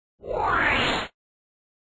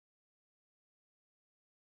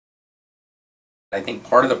I think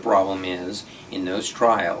part of the problem is, in those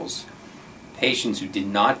trials, patients who did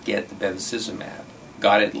not get the bevacizumab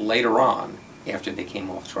got it later on after they came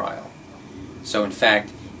off trial. So in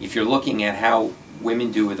fact, if you're looking at how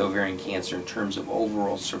women do with ovarian cancer in terms of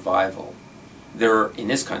overall survival, in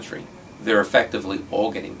this country, they're effectively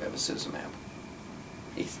all getting bevacizumab.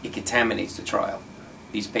 It contaminates the trial.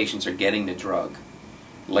 These patients are getting the drug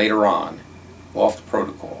later on, off the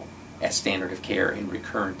protocol, as standard of care in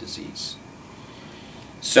recurrent disease.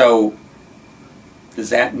 So,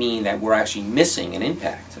 does that mean that we're actually missing an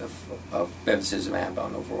impact of bevacizumab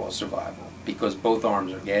on overall survival? Because both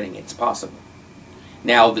arms are getting it, it's possible.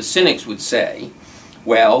 Now, the cynics would say,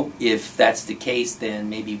 well, if that's the case,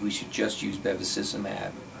 then maybe we should just use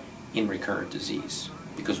bevacizumab in recurrent disease,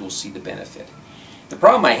 because we'll see the benefit. The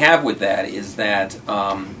problem I have with that is that,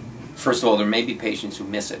 first of all, there may be patients who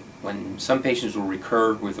miss it. When some patients will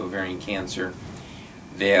recur with ovarian cancer,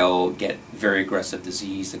 they'll get very aggressive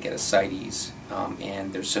disease, they'll get ascites,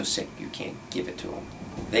 and they're so sick you can't give it to them.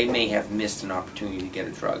 They may have missed an opportunity to get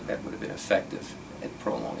a drug that would have been effective at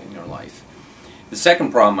prolonging their life. The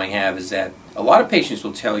second problem I have is that a lot of patients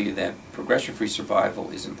will tell you that progression-free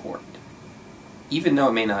survival is important, even though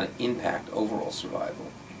it may not impact overall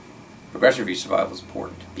survival. Progression-free survival is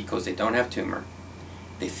important because they don't have tumor,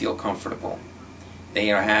 they feel comfortable, they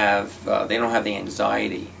don't have the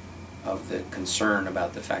anxiety of the concern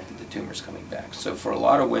about the fact that the tumor is coming back. So for a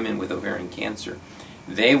lot of women with ovarian cancer,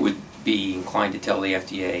 they would be inclined to tell the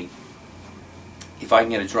FDA, if I can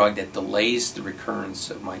get a drug that delays the recurrence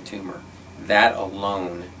of my tumor, that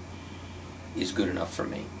alone is good enough for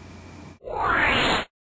me.